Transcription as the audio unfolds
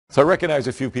So I recognize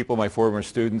a few people, my former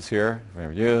students here.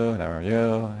 Remember you, and I remember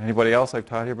you. Anybody else I've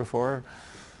taught here before?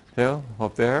 Yeah,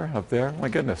 up there, up there. My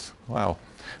goodness, wow.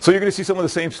 So you're going to see some of the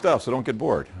same stuff, so don't get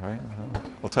bored, right?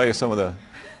 I'll tell you some of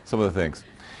the things.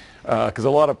 Because a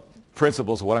lot of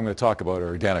principles of what I'm going to talk about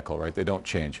are identical, right? They don't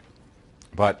change.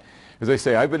 But as I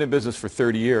say, I've been in business for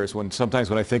 30 years. Sometimes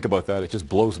when I think about that, it just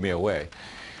blows me away.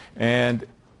 And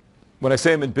when I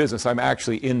say I'm in business, I'm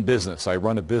actually in business. I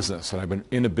run a business, and I've been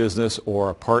in a business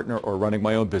or a partner or running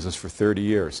my own business for 30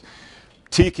 years.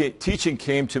 Teaching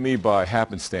came to me by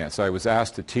happenstance. I was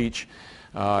asked to teach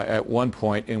at one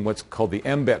point in what's called the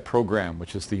MBET program,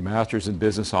 which is the Masters in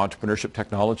Business Entrepreneurship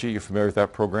Technology. You're familiar with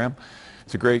that program?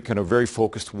 It's a great, kind of very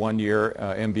focused one-year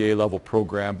MBA level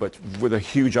program, but with a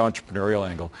huge entrepreneurial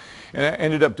angle. And I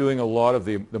ended up doing a lot of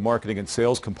the marketing and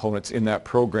sales components in that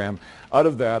program. Out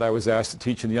of that, I was asked to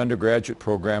teach in the undergraduate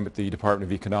program at the Department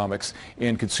of Economics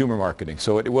in consumer marketing.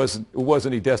 So it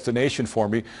wasn't a destination for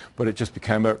me, but it just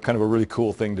became kind of a really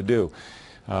cool thing to do.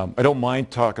 I don't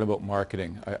mind talking about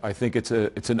marketing. I think it's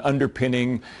an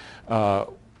underpinning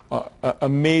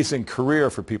amazing career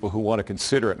for people who want to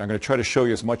consider it. And I'm going to try to show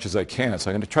you as much as I can. So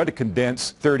I'm going to try to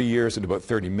condense 30 years into about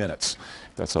 30 minutes,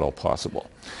 if that's at all possible.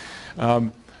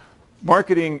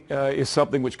 Marketing is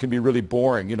something which can be really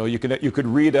boring. You know, you could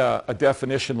read a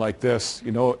definition like this.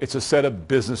 You know, it's a set of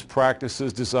business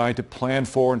practices designed to plan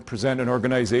for and present an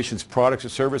organization's products or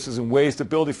services in ways to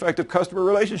build effective customer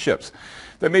relationships.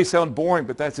 That may sound boring,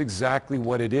 but that's exactly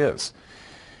what it is.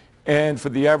 And for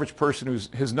the average person who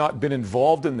has not been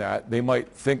involved in that, they might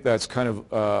think that's kind of,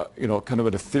 kind of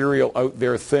an ethereal, out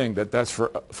there thing, that's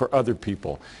for other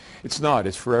people. It's not.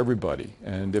 It's for everybody.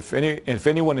 And if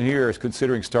anyone in here is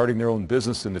considering starting their own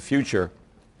business in the future,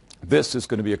 this is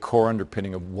going to be a core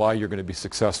underpinning of why you're going to be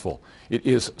successful. It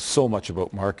is so much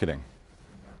about marketing.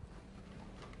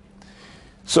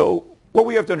 So what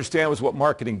we have to understand is what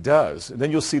marketing does, and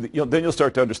then you'll see that. Then you'll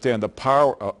start to understand the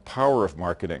power of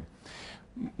marketing.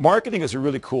 Marketing is a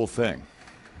really cool thing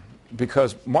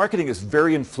because marketing is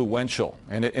very influential,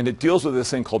 and it deals with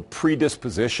this thing called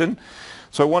predisposition.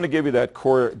 So I want to give you that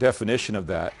core definition of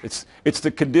that. It's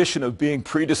the condition of being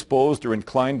predisposed or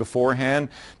inclined beforehand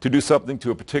to do something,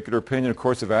 to a particular opinion or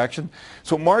course of action.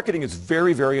 So marketing is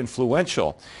very, very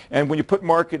influential. And when you put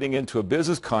marketing into a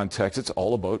business context, it's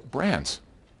all about brands,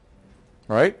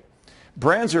 right?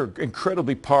 Brands are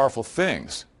incredibly powerful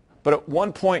things. But at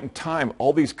one point in time,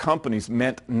 all these companies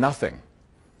meant nothing.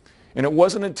 And it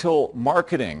wasn't until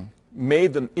marketing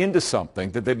made them into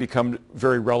something that they become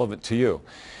very relevant to you.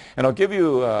 And I'll give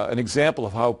you an example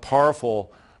of how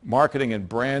powerful marketing and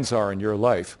brands are in your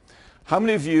life. How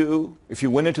many of you, if you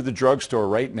went into the drugstore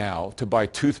right now to buy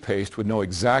toothpaste, would know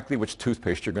exactly which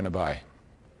toothpaste you're going to buy?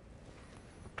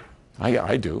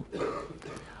 I do.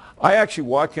 I actually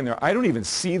walk in there. I don't even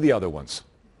see the other ones.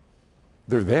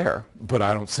 They're there, but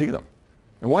I don't see them.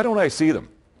 And why don't I see them?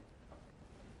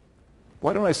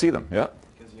 Why don't I see them? Yeah?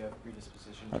 Because you have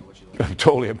predisposition to what you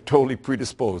like. I'm totally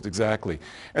predisposed, exactly.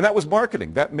 And that was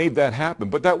marketing. That made that happen,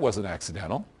 but that wasn't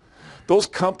accidental. Those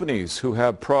companies who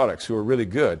have products who are really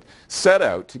good set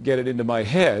out to get it into my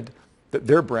head that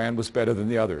their brand was better than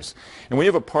the others. And when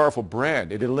you have a powerful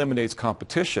brand, it eliminates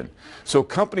competition. So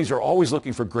companies are always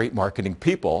looking for great marketing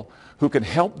people who can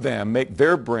help them make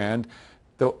their brand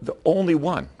the only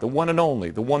one, the one and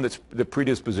only, the one that's the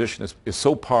predisposition is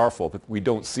so powerful that we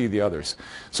don't see the others.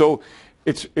 So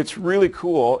it's really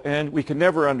cool, and we can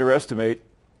never underestimate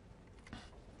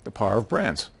the power of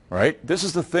brands, right? This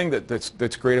is the thing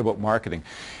that's great about marketing.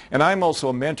 And I'm also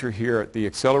a mentor here at the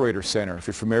Accelerator Center. If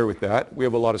you're familiar with that, we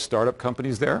have a lot of startup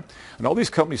companies there, and all these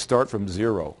companies start from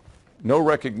zero. No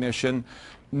recognition,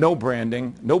 no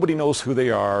branding, nobody knows who they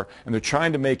are, and they're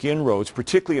trying to make inroads,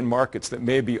 particularly in markets that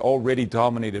may be already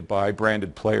dominated by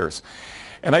branded players.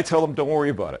 And I tell them, don't worry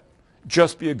about it.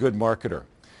 Just be a good marketer.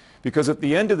 Because at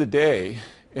the end of the day,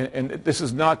 and this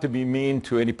is not to be mean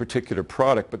to any particular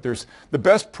product, but the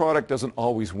best product doesn't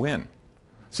always win.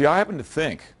 See, I happen to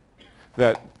think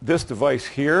that this device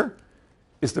here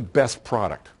is the best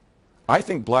product. I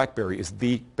think BlackBerry is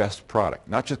the best product,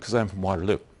 not just because I'm from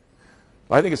Waterloo.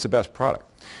 I think it's the best product.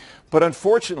 But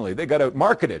unfortunately, they got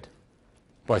out-marketed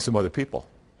by some other people.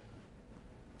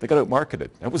 They got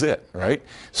out-marketed. That was it, right?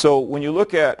 So when you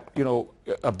look at,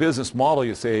 a business model,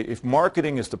 you say, if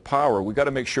marketing is the power, we've got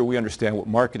to make sure we understand what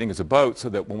marketing is about so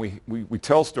that when we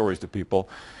tell stories to people,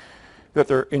 that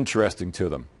they're interesting to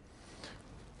them.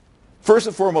 First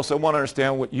and foremost, I want to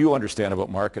understand what you understand about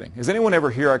marketing. Has anyone ever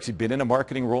here actually been in a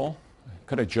marketing role?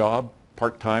 Kind of job,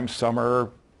 part-time, summer,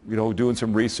 doing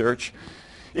some research?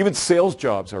 Even sales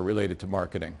jobs are related to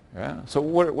marketing. Yeah? So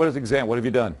what have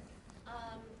you done? I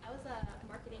was a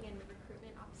marketing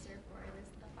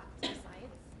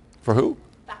For who?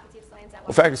 Faculty of Science at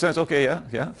Oh, Faculty of Science, okay,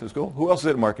 yeah, that's cool. Who else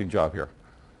did a marketing job here?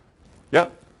 Yeah?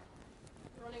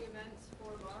 Running events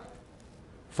for a bar.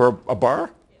 For a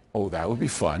bar? Oh, that would be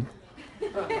fun.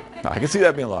 I can see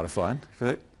that being a lot of fun. I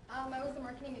was the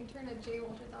marketing intern at J.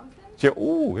 Walter Thompson. Yeah,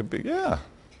 ooh, yeah.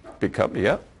 Big company,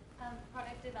 yeah.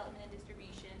 Product development and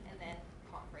distribution, and then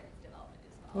conference development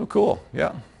as well. Oh, cool,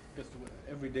 yeah. Just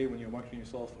every day when you're marketing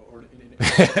yourself or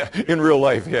In real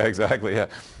life, yeah, exactly, yeah.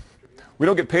 We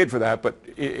don't get paid for that, but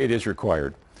it is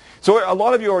required. So a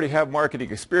lot of you already have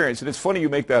marketing experience, and it's funny you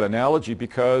make that analogy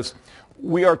because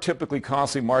we are typically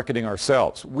constantly marketing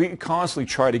ourselves. We constantly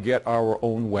try to get our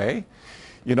own way.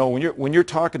 You know, when you're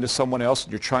talking to someone else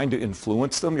and you're trying to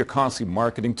influence them, you're constantly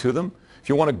marketing to them. If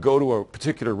you want to go to a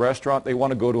particular restaurant, they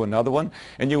want to go to another one,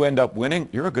 and you end up winning,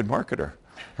 you're a good marketer.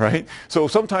 Right? So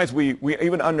sometimes we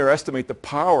even underestimate the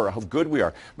power of how good we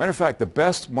are. Matter of fact, the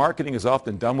best marketing is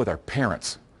often done with our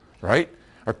parents, right?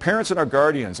 Our parents and our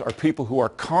guardians are people who are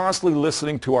constantly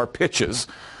listening to our pitches,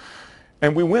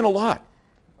 and we win a lot.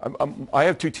 I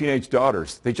have 2 teenage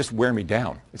daughters. They just wear me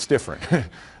down. It's different.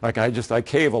 Like I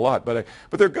cave a lot, but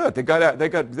they're good. They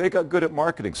got good at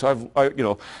marketing. So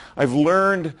I've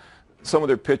learned some of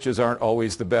their pitches aren't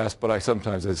always the best, but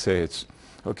sometimes I say it's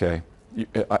okay.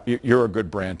 You're a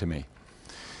good brand to me.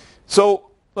 So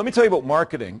let me tell you about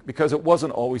marketing because it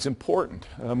wasn't always important.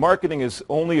 Marketing is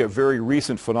only a very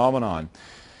recent phenomenon.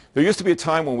 There used to be a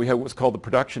time when we had what's called the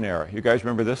production era. You guys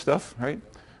remember this stuff, right?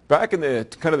 Back in the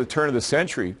kind of the turn of the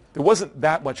century, there wasn't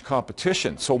that much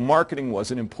competition, so marketing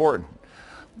wasn't important.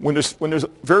 When there's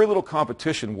very little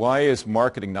competition, why is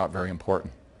marketing not very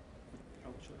important?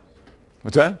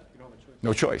 What's that?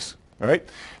 No choice. All right?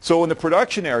 So in the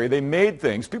production area, they made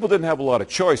things. People didn't have a lot of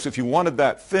choice. If you wanted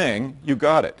that thing, you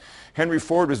got it. Henry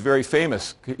Ford was very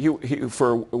famous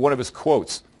for one of his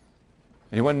quotes.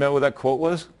 Anyone know what that quote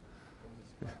was?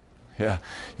 Yeah.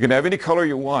 You can have any color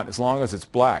you want as long as it's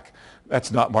black.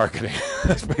 That's not marketing.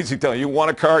 That's basically telling you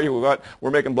want a car,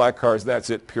 we're making black cars, that's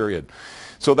it, period.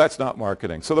 So that's not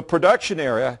marketing. So the production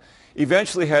area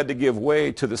eventually had to give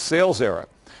way to the sales era.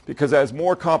 Because as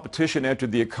more competition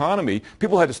entered the economy,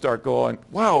 people had to start going,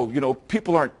 wow,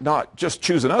 people aren't not just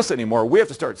choosing us anymore. We have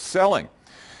to start selling.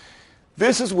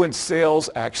 This is when sales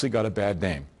actually got a bad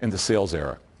name in the sales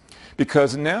era.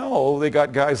 Because now they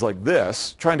got guys like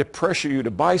this trying to pressure you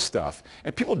to buy stuff.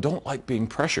 And people don't like being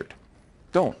pressured.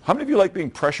 Don't. How many of you like being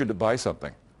pressured to buy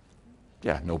something?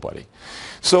 Yeah, nobody.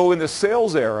 So in the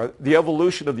sales era, the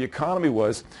evolution of the economy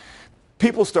was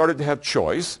people started to have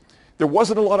choice. There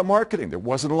wasn't a lot of marketing. There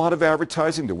wasn't a lot of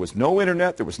advertising. There was no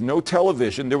internet. There was no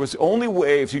television. There was only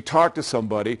ways you talked to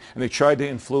somebody and they tried to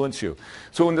influence you.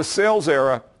 So in the sales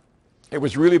era, it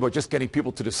was really about just getting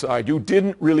people to decide. You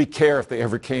didn't really care if they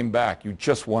ever came back. You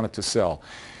just wanted to sell.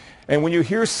 And when you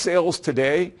hear sales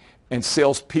today and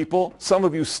salespeople, some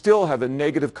of you still have a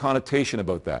negative connotation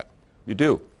about that. You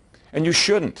do. And you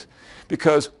shouldn't.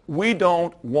 Because we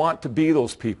don't want to be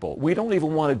those people. We don't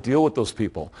even want to deal with those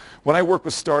people. When I work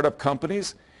with startup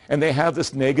companies and they have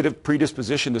this negative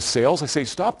predisposition to sales, I say,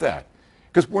 stop that.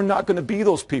 Because we're not going to be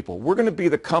those people. We're going to be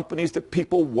the companies that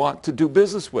people want to do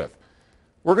business with.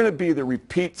 We're going to be the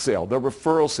repeat sale, the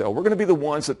referral sale. We're going to be the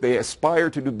ones that they aspire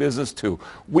to do business to.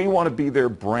 We want to be their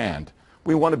brand.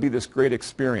 We want to be this great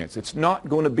experience. It's not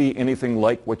going to be anything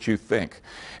like what you think.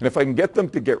 And if I can get them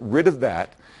to get rid of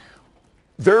that,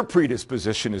 their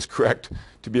predisposition is correct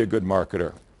to be a good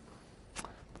marketer.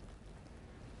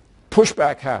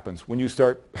 Pushback happens when you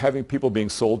start having people being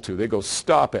sold to. They go,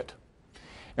 stop it.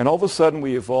 And all of a sudden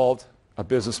we evolved a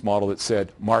business model that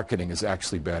said marketing is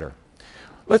actually better.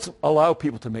 Let's allow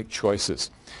people to make choices.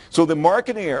 So the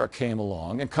marketing era came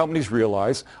along and companies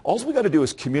realized all we got to do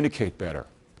is communicate better.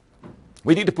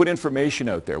 We need to put information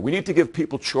out there. We need to give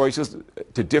people choices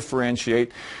to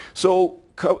differentiate. So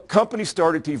companies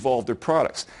started to evolve their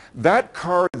products. That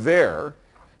car there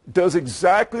does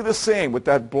exactly the same what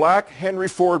that black Henry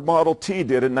Ford Model T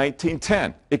did in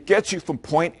 1910. It gets you from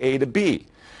point A to B.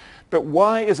 But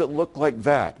why does it look like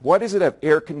that? Why does it have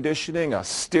air conditioning, a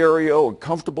stereo, and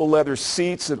comfortable leather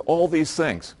seats, and all these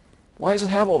things? Why does it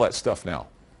have all that stuff now?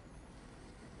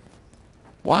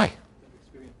 Why?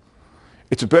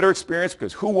 It's a better experience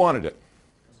because who wanted it?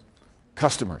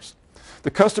 Customers.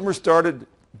 The customers started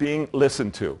being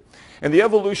listened to. And the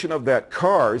evolution of that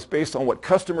car is based on what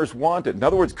customers wanted. In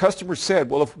other words, customers said,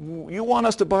 well, if you want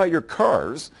us to buy your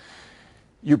cars,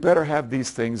 you better have these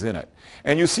things in it.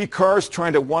 And you see cars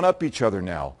trying to one-up each other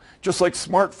now, just like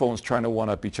smartphones trying to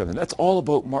one-up each other. And that's all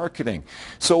about marketing.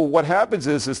 So what happens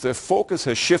is the focus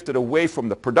has shifted away from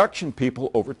the production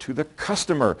people over to the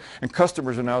customer. And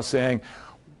customers are now saying,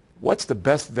 What's the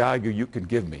best value you can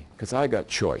give me? Because I got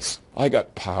choice. I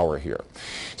got power here.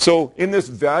 So in this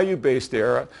value-based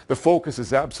era, the focus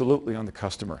is absolutely on the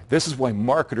customer. This is why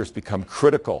marketers become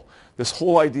critical. This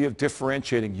whole idea of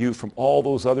differentiating you from all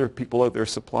those other people out there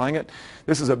supplying it,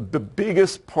 this is the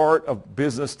biggest part of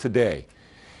business today.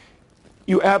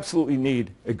 You absolutely need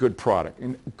a good product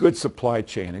and good supply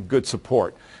chain and good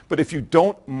support. But if you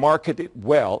don't market it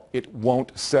well, it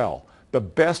won't sell. The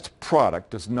best product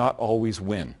does not always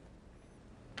win.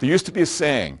 There used to be a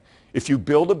saying, if you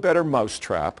build a better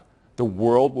mousetrap, the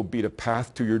world will beat a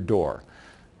path to your door.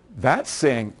 That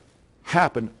saying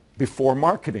happened before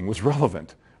marketing was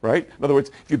relevant, right? In other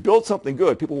words, if you build something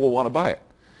good, people will want to buy it.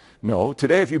 No,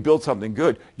 today if you build something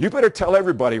good, you better tell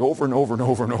everybody over and over and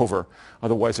over and over,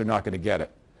 otherwise they're not going to get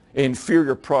it. An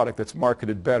inferior product that's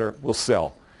marketed better will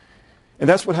sell. And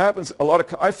that's what happens.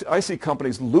 I see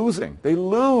companies losing. They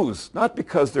lose, not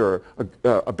because they're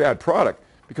a bad product,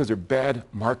 because they're bad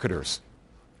marketers.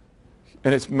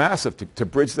 And it's massive to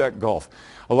bridge that gulf.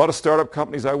 A lot of startup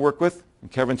companies I work with,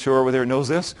 and Kevin Cho over there knows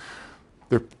this,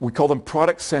 we call them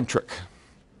product-centric.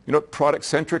 You know what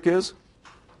product-centric is?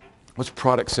 What's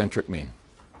product-centric mean?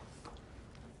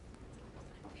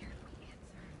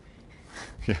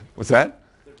 Yeah, what's that?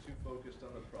 They're too focused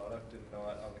on the product and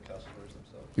not on the customers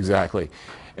themselves. Exactly.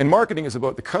 And marketing is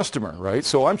about the customer, right?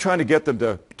 So I'm trying to get them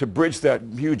to bridge that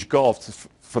huge gulf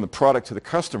from the product to the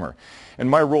customer. And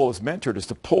my role as mentor is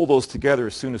to pull those together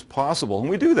as soon as possible. And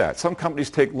we do that. Some companies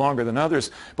take longer than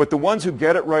others. But the ones who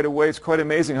get it right away, it's quite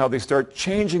amazing how they start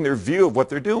changing their view of what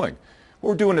they're doing.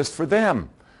 We're doing this for them.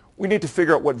 We need to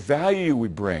figure out what value we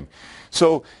bring.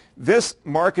 So this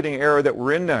marketing era that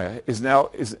we're in now is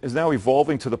now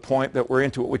evolving to the point that we're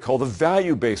into what we call the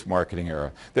value-based marketing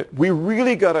era. That we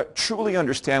really got to truly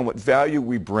understand what value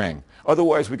we bring.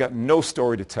 Otherwise, we got no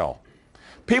story to tell.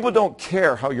 People don't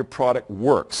care how your product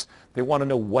works. They want to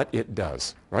know what it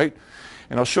does, right?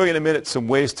 And I'll show you in a minute some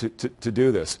ways to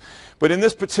do this. But in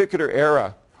this particular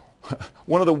era,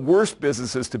 one of the worst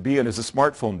businesses to be in is a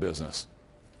smartphone business.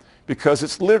 Because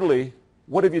it's literally,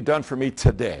 what have you done for me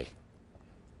today?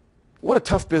 What a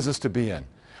tough business to be in.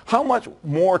 How much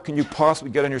more can you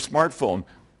possibly get on your smartphone?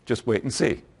 Just wait and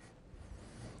see.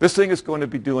 This thing is going to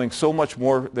be doing so much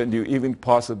more than you even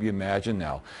possibly imagine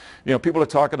now. You know, people are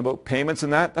talking about payments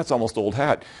and that's almost old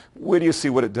hat. Where do you see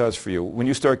what it does for you when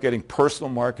you start getting personal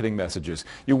marketing messages?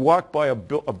 You walk by a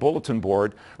bulletin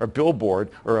board or billboard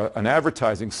or an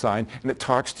advertising sign and it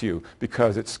talks to you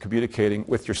because it's communicating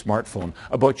with your smartphone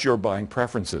about your buying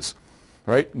preferences.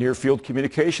 Right? Near field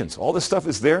communications. All this stuff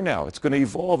is there now. It's going to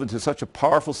evolve into such a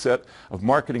powerful set of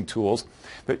marketing tools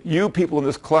that you people in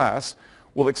this class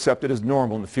will accept it as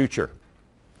normal in the future.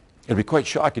 It'll be quite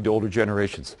shocking to older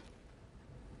generations.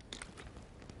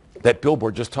 That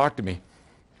billboard just talked to me.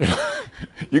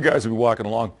 You guys will be walking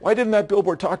along. Why didn't that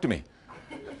billboard talk to me?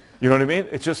 You know what I mean?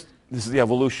 It's just, this is the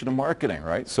evolution of marketing,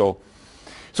 right? So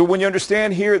when you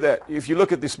understand here that if you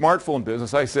look at the smartphone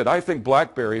business, I said, I think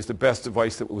BlackBerry is the best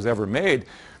device that was ever made.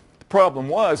 The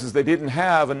problem is they didn't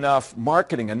have enough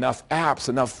marketing, enough apps,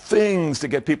 enough things to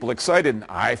get people excited. And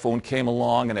iPhone came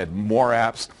along and had more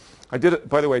apps.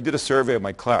 By the way, I did a survey of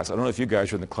my class. I don't know if you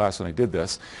guys were in the class when I did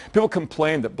this. People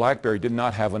complained that BlackBerry did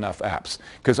not have enough apps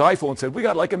because iPhone said, we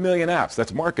got like 1 million apps.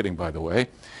 That's marketing, by the way.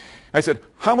 I said,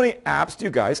 how many apps do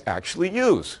you guys actually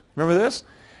use? Remember this?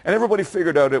 And everybody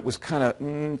figured out it was kind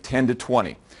of 10 to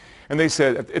 20. And they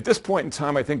said, at this point in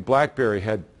time, I think BlackBerry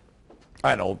had,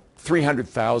 I don't know,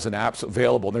 300,000 apps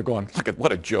available. And they're going, look at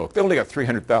what a joke. They only got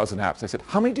 300,000 apps. I said,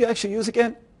 how many do you actually use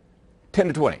again? 10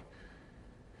 to 20.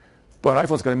 But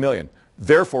iPhone's got 1 million.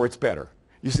 Therefore, it's better.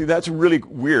 You see, that's really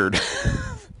weird.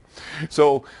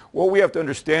 So what we have to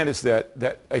understand is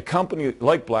that a company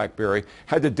like BlackBerry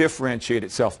had to differentiate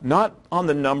itself, not on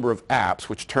the number of apps,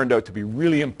 which turned out to be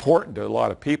really important to a lot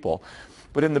of people,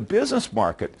 but in the business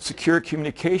market, secure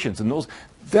communications. And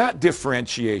that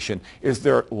differentiation is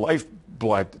their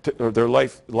lifeline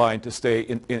to stay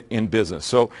in business.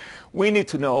 So we need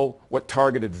to know what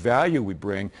targeted value we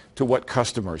bring to what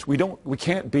customers. We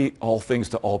can't be all things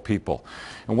to all people.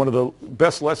 And one of the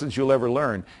best lessons you'll ever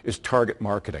learn is target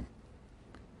marketing.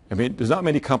 I mean, there's not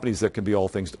many companies that can be all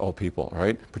things to all people,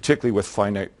 right? Particularly with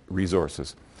finite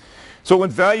resources. So in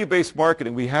value-based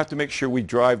marketing, we have to make sure we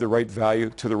drive the right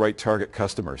value to the right target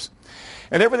customers.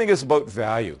 And everything is about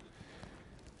value.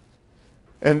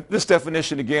 And this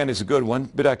definition, again, is a good one,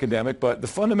 a bit academic, but the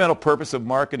fundamental purpose of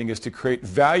marketing is to create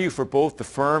value for both the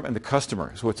firm and the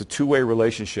customer. So it's a two-way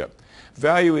relationship.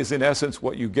 Value is, in essence,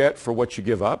 what you get for what you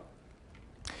give up.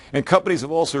 And companies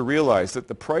have also realized that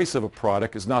the price of a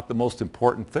product is not the most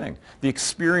important thing. The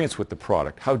experience with the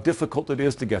product, how difficult it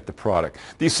is to get the product,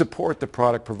 the support the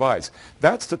product provides.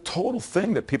 That's the total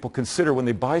thing that people consider when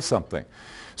they buy something.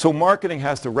 So marketing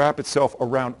has to wrap itself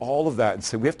around all of that and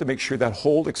say we have to make sure that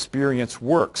whole experience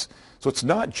works. So it's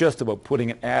not just about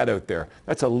putting an ad out there.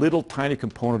 That's a little tiny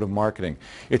component of marketing.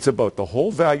 It's about the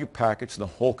whole value package and the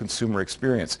whole consumer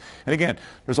experience. And again,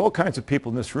 there's all kinds of people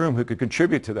in this room who could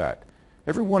contribute to that.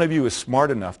 Every one of you is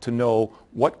smart enough to know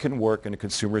what can work in a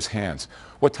consumer's hands.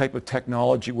 What type of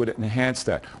technology would enhance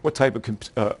that? What type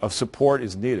of support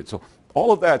is needed? So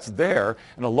all of that's there,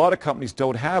 and a lot of companies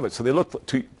don't have it. So they look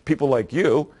to people like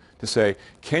you to say,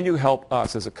 can you help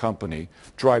us as a company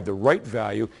drive the right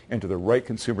value into the right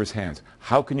consumer's hands?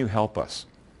 How can you help us?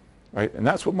 Right? And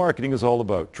that's what marketing is all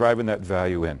about, driving that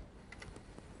value in.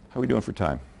 How are we doing for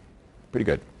time? Pretty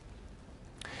good.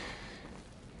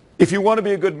 If you want to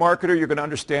be a good marketer, you're going to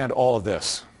understand all of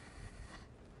this.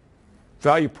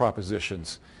 Value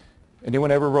propositions.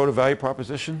 Anyone ever wrote a value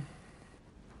proposition?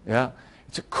 Yeah?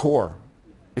 It's a core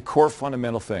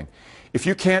fundamental thing. If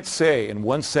you can't say in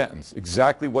one sentence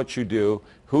exactly what you do,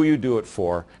 who you do it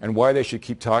for, and why they should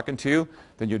keep talking to you,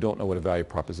 then you don't know what a value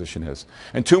proposition is.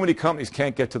 And too many companies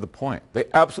can't get to the point. They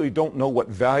absolutely don't know what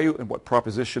value and what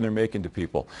proposition they're making to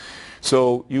people.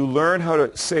 So you learn how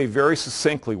to say very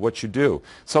succinctly what you do.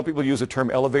 Some people use the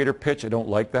term elevator pitch. I don't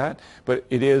like that, but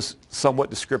it is somewhat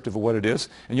descriptive of what it is.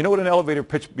 And you know what an elevator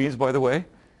pitch means, by the way?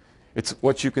 It's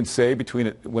what you can say between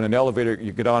it, when an elevator,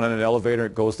 you get on an elevator,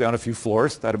 it goes down a few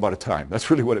floors, that amount of time. That's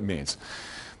really what it means.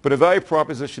 But a value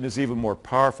proposition is even more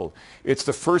powerful. It's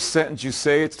the first sentence you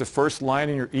say. It's the first line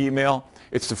in your email.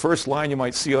 It's the first line you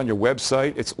might see on your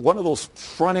website. It's one of those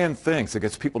front-end things that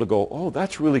gets people to go, oh,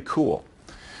 that's really cool.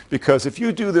 Because if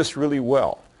you do this really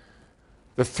well,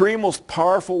 the three most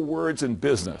powerful words in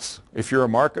business, if you're a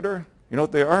marketer, you know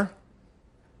what they are?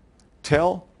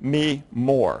 Tell me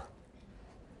more.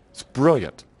 It's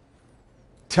brilliant.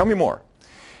 Tell me more.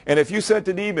 And if you sent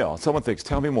an email, someone thinks,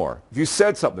 tell me more. If you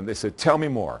said something, they said, tell me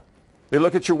more. They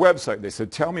look at your website, they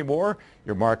said, tell me more,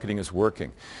 your marketing is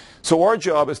working. So our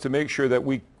job is to make sure that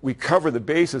we cover the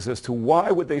basis as to why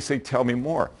would they say, tell me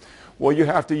more. Well, you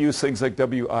have to use things like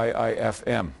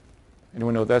WIIFM.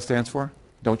 Anyone know what that stands for?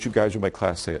 Don't you guys in my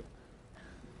class say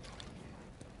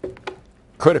it?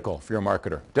 Critical if you're a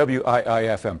marketer.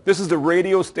 WIIFM. This is the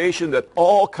radio station that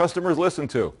all customers listen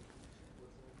to.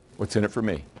 What's in it for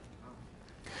me?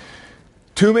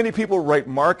 Too many people write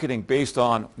marketing based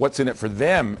on what's in it for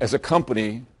them as a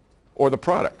company or the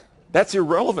product. That's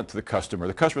irrelevant to the customer.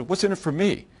 The customer, what's in it for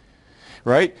me?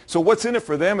 Right? So what's in it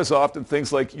for them is often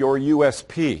things like your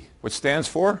USP, which stands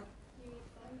for?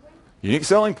 Unique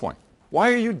selling point.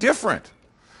 Why are you different?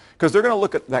 Because they're going to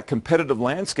look at that competitive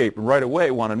landscape and right away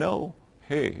want to know,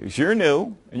 hey, if you're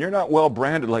new and you're not well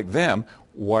branded like them,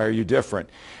 why are you different?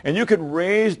 And you can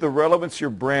raise the relevance of your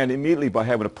brand immediately by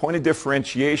having a point of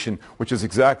differentiation, which is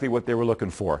exactly what they were looking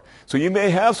for. So you may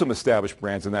have some established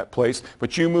brands in that place,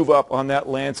 but you move up on that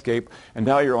landscape, and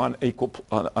now you're on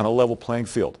a level playing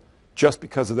field just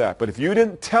because of that. But if you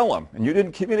didn't tell them and you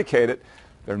didn't communicate it,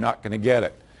 they're not going to get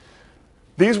it.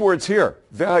 These words here,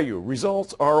 value,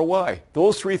 results, ROI,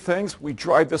 those three things, we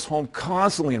drive this home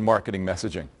constantly in marketing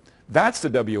messaging. That's the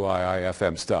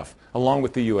WIIFM stuff, along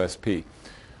with the USP.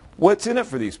 What's in it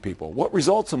for these people? What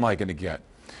results am I going to get?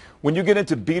 When you get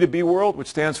into B2B world, which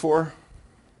stands for?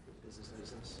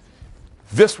 Business.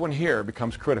 This one here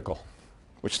becomes critical,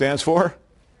 which stands for?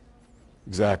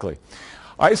 Exactly.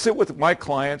 I sit with my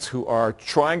clients who are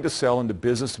trying to sell in the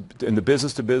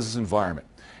business-to-business environment.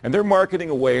 And they're marketing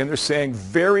away and they're saying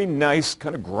very nice,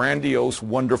 kind of grandiose,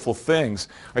 wonderful things.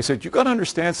 I said, you've got to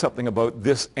understand something about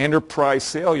this enterprise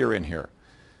sale you're in here.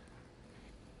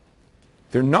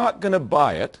 They're not going to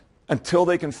buy it until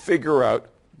they can figure out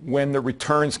when the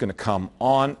return's going to come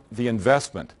on the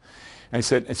investment. And I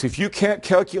said, if you can't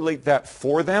calculate that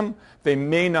for them, they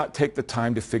may not take the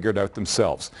time to figure it out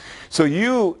themselves. So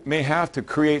you may have to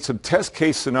create some test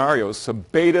case scenarios, some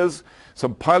betas,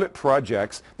 some pilot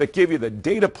projects that give you the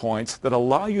data points that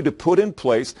allow you to put in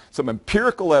place some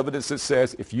empirical evidence that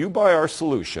says if you buy our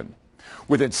solution,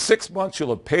 within 6 months you'll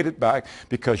have paid it back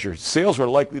because your sales are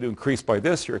likely to increase by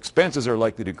this, your expenses are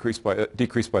likely to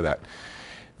decrease by that.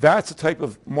 That's the type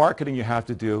of marketing you have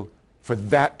to do for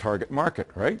that target market,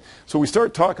 right? So we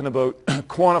start talking about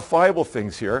quantifiable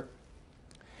things here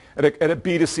at a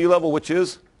B2C level, which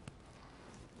is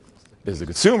the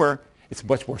consumer. It's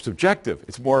much more subjective.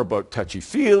 It's more about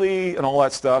touchy-feely and all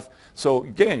that stuff. So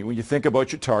again, when you think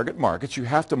about your target markets, you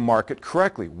have to market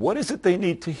correctly. What is it they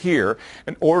need to hear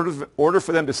in order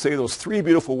for them to say those three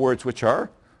beautiful words, which are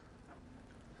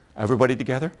Everybody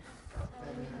together?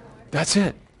 That's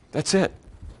it. That's it.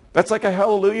 That's like a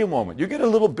hallelujah moment. You get a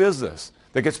little business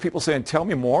that gets people saying, tell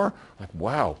me more. Like,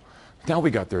 wow, now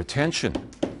we got their attention.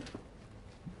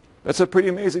 That's a pretty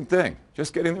amazing thing,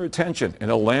 just getting their attention in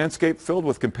a landscape filled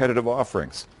with competitive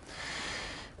offerings.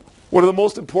 One of the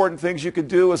most important things you can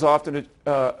do is often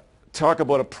talk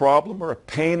about a problem or a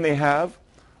pain they have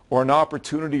or an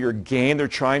opportunity or gain they're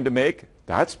trying to make.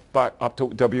 That's up to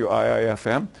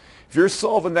WIIFM. If you're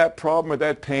solving that problem or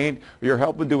that pain, or you're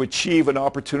helping to achieve an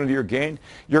opportunity or gain,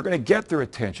 you're going to get their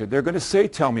attention. They're going to say,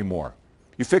 tell me more.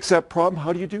 You fix that problem,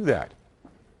 how do you do that?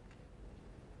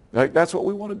 Like, that's what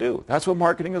we want to do. That's what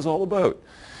marketing is all about.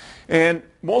 And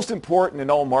most important in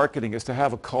all marketing is to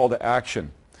have a call to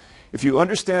action. If you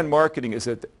understand marketing, is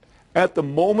that at the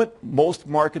moment most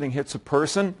marketing hits a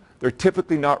person, they're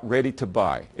typically not ready to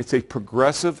buy. It's a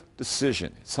progressive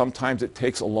decision. Sometimes it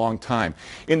takes a long time.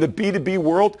 In the B2B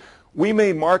world, we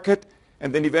may market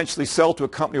and then eventually sell to a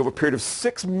company over a period of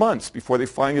 6 months before they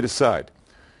finally decide.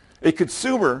 A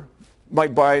consumer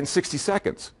might buy in 60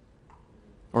 seconds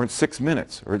or in 6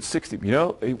 minutes or in 60. You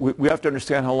know, we have to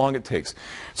understand how long it takes.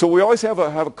 So we always have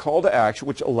a call to action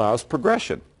which allows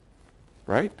progression,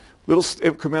 right? Little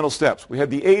incremental steps. We had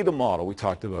the ADA model we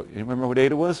talked about. You remember what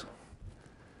ADA was?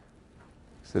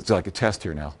 It's like a test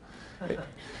here now.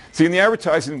 See, in the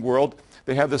advertising world,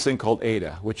 they have this thing called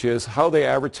ADA, which is how they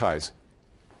advertise.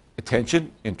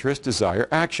 Attention, interest, desire,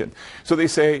 action. So they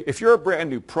say, if you're a brand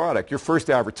new product, your first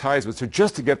advertisements are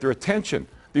just to get their attention.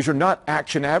 These are not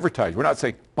action advertising. We're not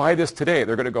saying, buy this today.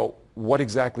 They're going to go, what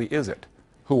exactly is it?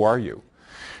 Who are you?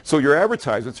 So your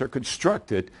advertisements are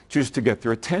constructed just to get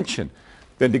their attention,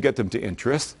 then to get them to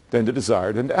interest, then to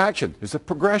desire, then to action. There's a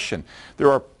progression.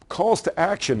 There are calls to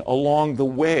action along the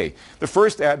way. The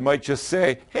first ad might just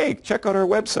say, hey, check out our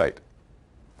website.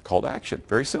 Call to action,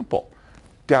 very simple.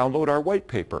 Download our white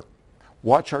paper.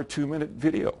 Watch our 2-minute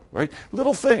video, right?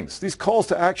 Little things. These calls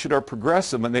to action are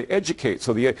progressive and they educate.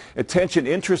 So the attention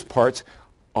interest parts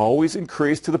always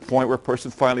increase to the point where a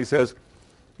person finally says,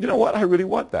 you know what, I really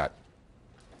want that.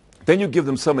 Then you give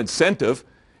them some incentive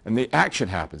and the action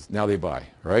happens. Now they buy,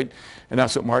 right? And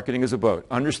that's what marketing is about.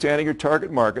 Understanding your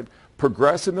target market,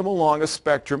 progressing them along a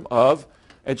spectrum of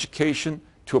education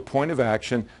to a point of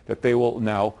action that they will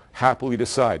now happily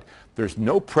decide. There's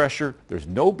no pressure, there's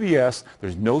no BS,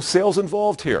 there's no sales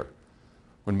involved here.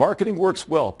 When marketing works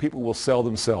well, people will sell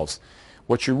themselves.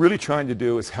 What you're really trying to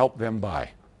do is help them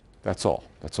buy. That's all.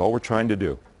 That's all we're trying to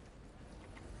do.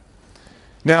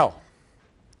 Now,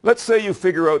 let's say you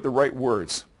figure out the right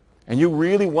words and you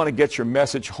really want to get your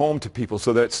message home to people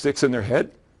so that it sticks in their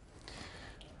head.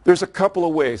 There's a couple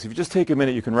of ways. If you just take a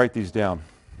minute, you can write these down.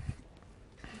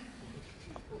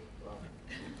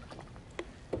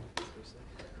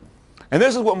 And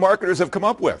this is what marketers have come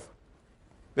up with.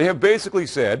 They have basically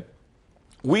said,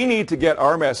 we need to get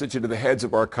our message into the heads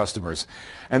of our customers.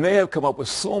 And they have come up with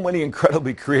so many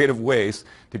incredibly creative ways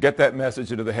to get that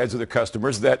message into the heads of their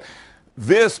customers that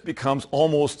this becomes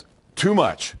almost too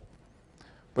much.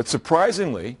 But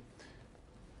surprisingly,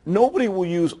 nobody will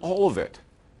use all of it.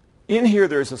 In here,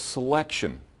 there's a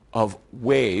selection of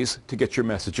ways to get your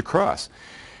message across.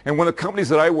 And when the companies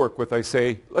that I work with, I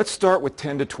say, let's start with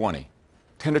 10 to 20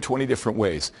 different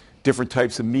ways, different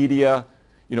types of media,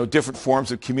 different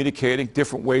forms of communicating,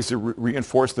 different ways to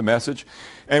reinforce the message.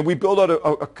 And we build out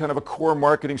a kind of a core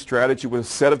marketing strategy with a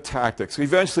set of tactics.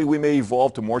 Eventually, we may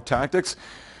evolve to more tactics.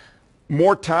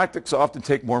 More tactics often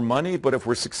take more money, but if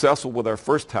we're successful with our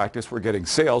first tactics, we're getting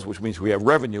sales, which means we have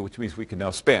revenue, which means we can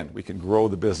now spend. We can grow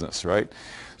the business, right?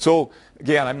 So,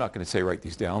 again, I'm not going to say write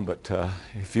these down, but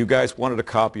if you guys wanted a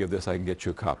copy of this, I can get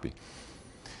you a copy.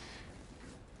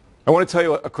 I want to tell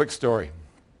you a quick story,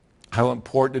 how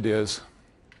important it is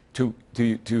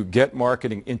to get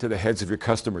marketing into the heads of your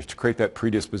customers, to create that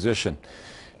predisposition.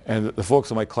 And the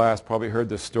folks in my class probably heard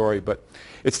this story, but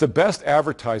it's the best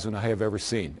advertisement I have ever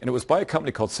seen. And it was by a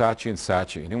company called Saatchi &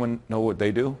 Saatchi. Anyone know what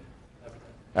they do?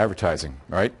 Advertising,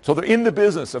 right? So they're in the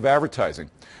business of advertising.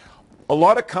 A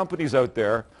lot of companies out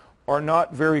there are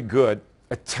not very good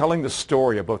at telling the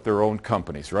story about their own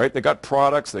companies, right? They got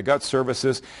products, they got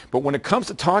services, but when it comes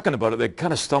to talking about it, they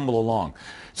kind of stumble along.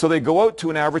 So they go out to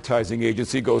an advertising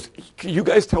agency, goes, "Can you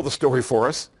guys tell the story for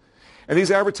us?" And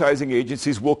these advertising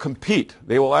agencies will compete.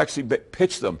 They will actually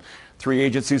pitch them. 3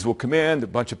 agencies will come in, a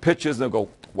bunch of pitches, and they'll go,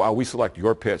 wow, we select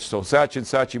your pitch. So Saatchi &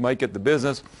 Saatchi might get the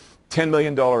business, $10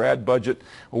 million ad budget.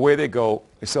 Away they go.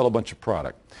 They sell a bunch of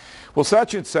product. Well,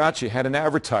 Saatchi & Saatchi had an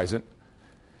advertisement,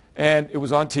 and it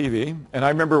was on TV, and I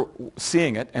remember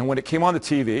seeing it, and when it came on the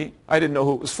TV, I didn't know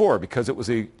who it was for because it was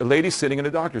a lady sitting in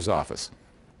a doctor's office.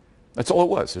 That's all it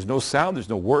was. There's no sound, there's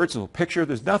no words, no picture,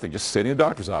 there's nothing, just sitting in the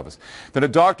doctor's office. Then a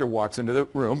doctor walks into the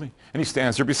room and he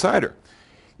stands there beside her.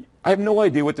 I have no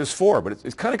idea what this is for, but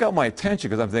it's kind of got my attention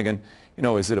because I'm thinking, you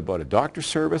know, is it about a doctor's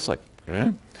service? Like,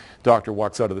 doctor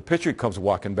walks out of the picture, he comes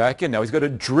walking back in. Now he's got a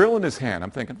drill in his hand.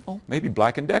 I'm thinking, oh, maybe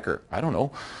Black & Decker. I don't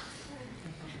know.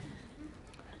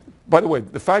 By the way,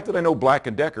 the fact that I know Black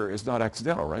 & Decker is not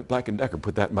accidental, right? Black & Decker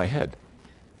put that in my head.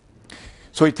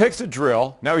 So he takes the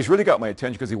drill. Now he's really got my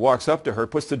attention because he walks up to her,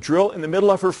 puts the drill in the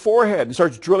middle of her forehead and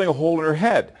starts drilling a hole in her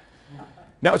head.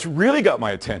 Now it's really got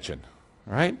my attention,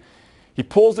 right? He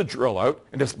pulls the drill out,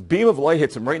 and this beam of light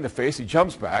hits him right in the face. He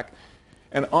jumps back,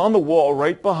 and on the wall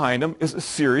right behind him is a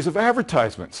series of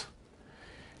advertisements.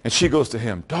 And she goes to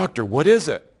him, "Doctor, what is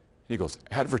it?" He goes,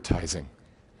 "Advertising."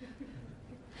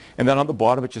 And then on the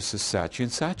bottom it just says Saatchi &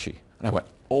 Saatchi. And I went,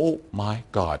 oh my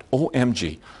God,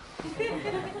 OMG.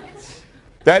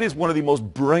 That is one of the most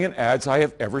brilliant ads I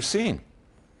have ever seen.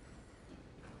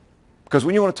 Because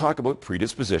when you want to talk about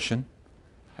predisposition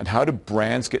and how do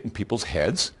brands get in people's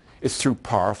heads, it's through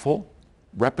powerful,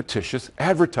 repetitious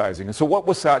advertising. And so what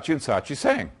was Saatchi & Saatchi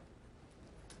saying?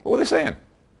 What were they saying?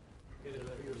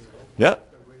 Yeah.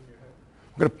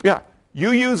 Yeah.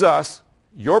 You use us,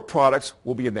 your products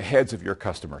will be in the heads of your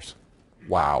customers.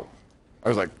 Wow. I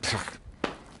was like,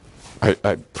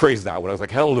 I praised that one. I was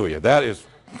like, hallelujah.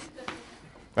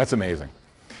 That's amazing.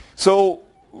 So,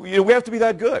 you know, we have to be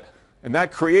that good and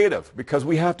that creative because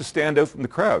we have to stand out from the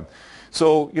crowd.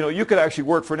 So, you know, you could actually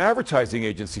work for an advertising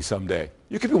agency someday.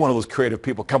 You could be one of those creative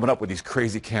people coming up with these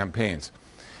crazy campaigns.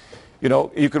 You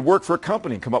know, you could work for a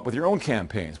company and come up with your own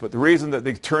campaigns. But the reason that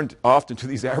they turn often to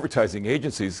these advertising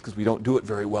agencies is because we don't do it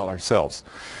very well ourselves.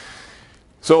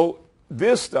 So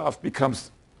this stuff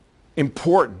becomes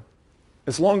important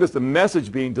as long as the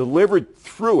message being delivered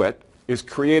through it is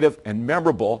creative and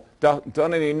memorable,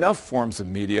 done in enough forms of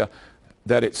media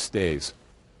that it stays.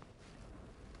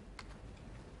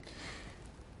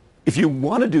 If you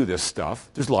want to do this stuff,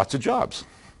 there's lots of jobs.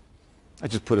 I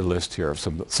just put a list here of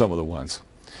some of the ones.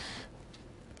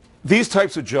 These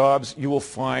types of jobs you will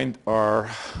find are,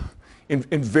 in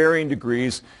varying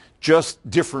degrees, just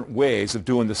different ways of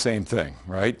doing the same thing,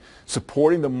 right?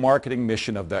 Supporting the marketing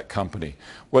mission of that company.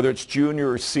 Whether it's junior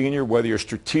or senior, whether you're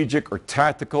strategic or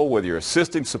tactical, whether you're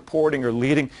assisting, supporting, or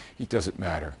leading, it doesn't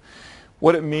matter.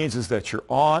 What it means is that you're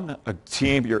on a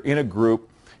team, you're in a group,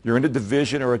 you're in a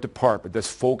division or a department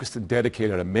that's focused and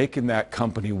dedicated on making that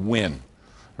company win,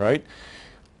 right?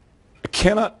 I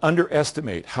cannot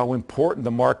underestimate how important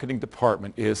the marketing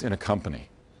department is in a company.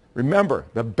 Remember,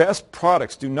 the best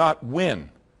products do not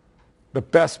win. The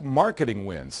best marketing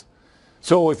wins.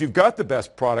 So if you've got the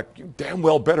best product, you damn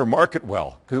well better market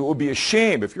well, because it would be a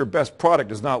shame if your best product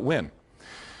does not win.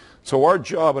 So our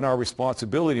job and our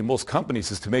responsibility in most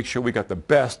companies is to make sure we got the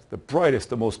best, the brightest,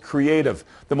 the most creative,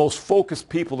 the most focused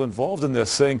people involved in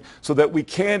this thing so that we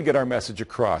can get our message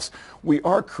across. We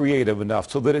are creative enough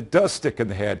so that it does stick in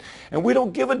the head. And we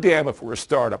don't give a damn if we're a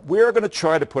startup. We're going to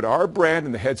try to put our brand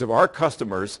in the heads of our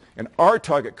customers and our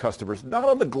target customers, not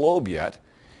on the globe yet,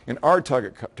 in our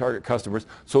target customers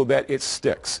so that it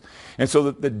sticks. And so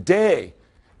that the day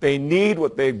they need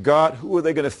what they've got, who are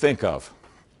they going to think of?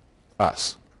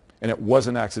 Us. And it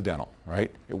wasn't accidental,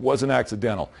 right? It wasn't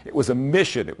accidental. It was a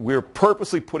mission. We're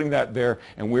purposely putting that there,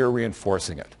 and we're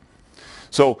reinforcing it.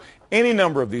 So any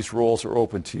number of these roles are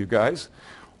open to you guys.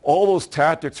 All those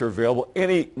tactics are available.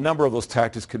 Any number of those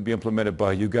tactics can be implemented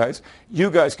by you guys.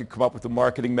 You guys can come up with the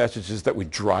marketing messages that we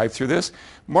drive through this.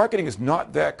 Marketing is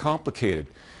not that complicated.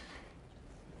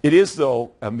 It is,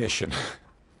 though, a mission.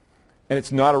 And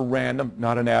it's not a random,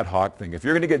 not an ad hoc thing. If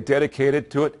you're going to get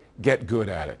dedicated to it, get good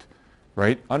at it,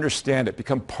 right? Understand it.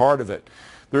 Become part of it.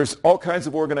 There's all kinds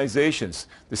of organizations.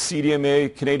 The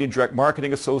CDMA, Canadian Direct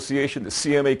Marketing Association, the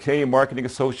CMA, Canadian Marketing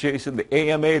Association, the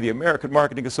AMA, the American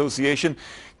Marketing Association.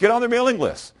 Get on their mailing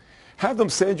list. Have them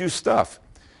send you stuff.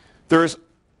 There's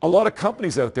a lot of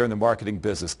companies out there in the marketing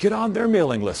business. Get on their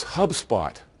mailing list.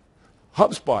 HubSpot,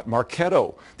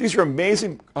 Marketo. These are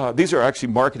amazing, these are actually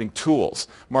marketing tools,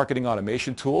 marketing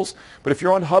automation tools. But if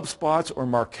you're on HubSpot's or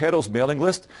Marketo's mailing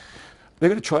list, they're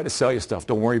going to try to sell you stuff.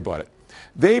 Don't worry about it.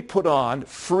 They put on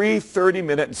free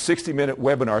 30-minute and 60-minute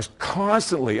webinars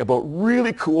constantly about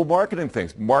really cool marketing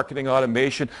things. Marketing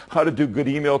automation, how to do good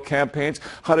email campaigns,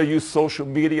 how to use social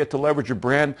media to leverage your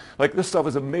brand. Like, this stuff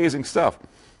is amazing stuff.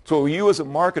 So you as a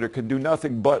marketer can do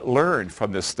nothing but learn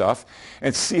from this stuff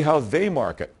and see how they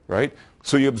market, right?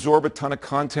 So you absorb a ton of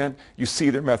content, you see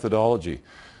their methodology.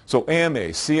 So AMA,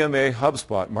 CMA,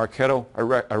 HubSpot, Marketo,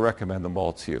 I recommend them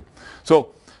all to you.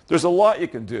 So there's a lot you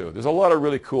can do. There's a lot of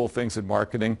really cool things in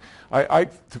marketing. The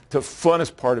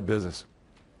funnest part of business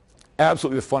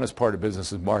Absolutely the funnest part of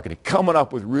business is marketing. Coming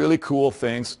up with really cool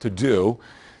things to do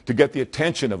to get the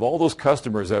attention of all those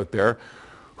customers out there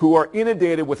who are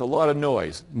inundated with a lot of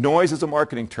noise. Noise is a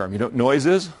marketing term. You know what noise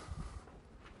is?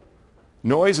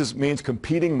 Means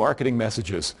competing marketing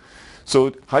messages.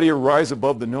 So how do you rise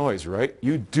above the noise, right?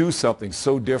 You do something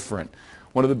so different.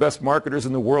 One of the best marketers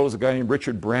in the world is a guy named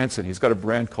Richard Branson. He's got a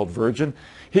brand called Virgin.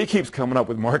 He keeps coming up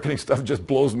with marketing stuff that just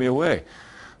blows me away.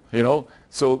 You know,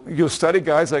 so you'll study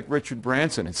guys like Richard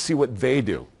Branson and see what they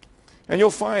do. And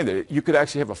you'll find that you could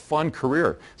actually have a fun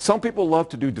career. Some people love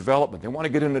to do development. They want to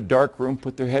get in a dark room,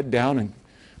 put their head down, and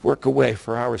work away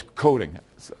for hours coding.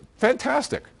 It's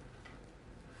fantastic.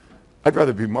 I'd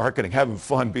rather be marketing, having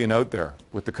fun, being out there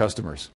with the customers.